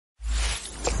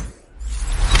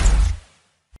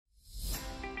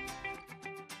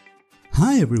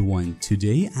Hi everyone,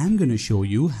 today I'm gonna show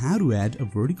you how to add a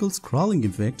vertical scrolling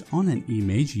effect on an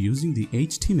image using the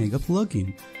htmega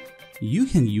plugin. You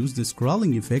can use the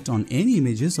scrolling effect on any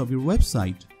images of your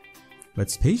website, but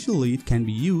especially it can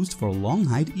be used for long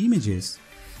height images.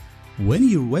 When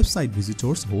your website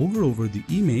visitors hover over the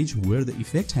image where the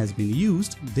effect has been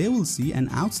used, they will see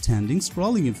an outstanding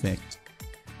scrolling effect.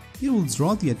 It will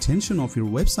draw the attention of your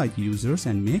website users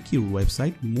and make your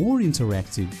website more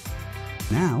interactive.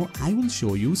 Now, I will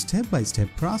show you step-by-step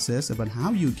process about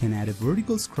how you can add a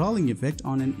vertical scrolling effect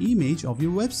on an image of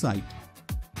your website.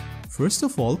 First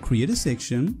of all, create a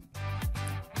section.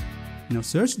 Now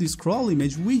search the scroll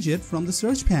image widget from the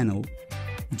search panel.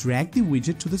 Drag the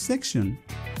widget to the section.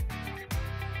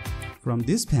 From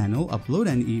this panel, upload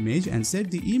an image and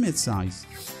set the image size.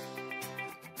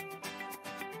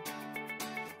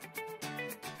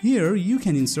 Here, you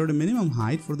can insert a minimum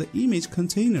height for the image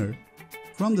container.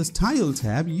 From the Style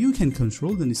tab, you can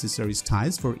control the necessary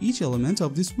styles for each element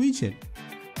of this widget.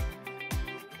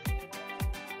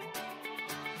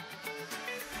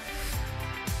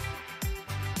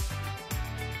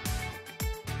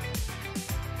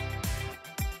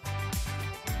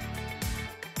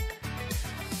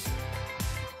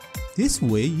 This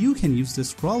way, you can use the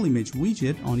scroll image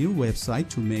widget on your website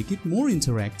to make it more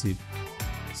interactive.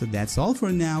 So that's all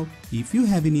for now. If you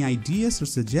have any ideas or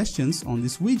suggestions on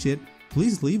this widget,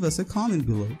 please leave us a comment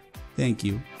below. Thank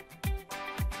you.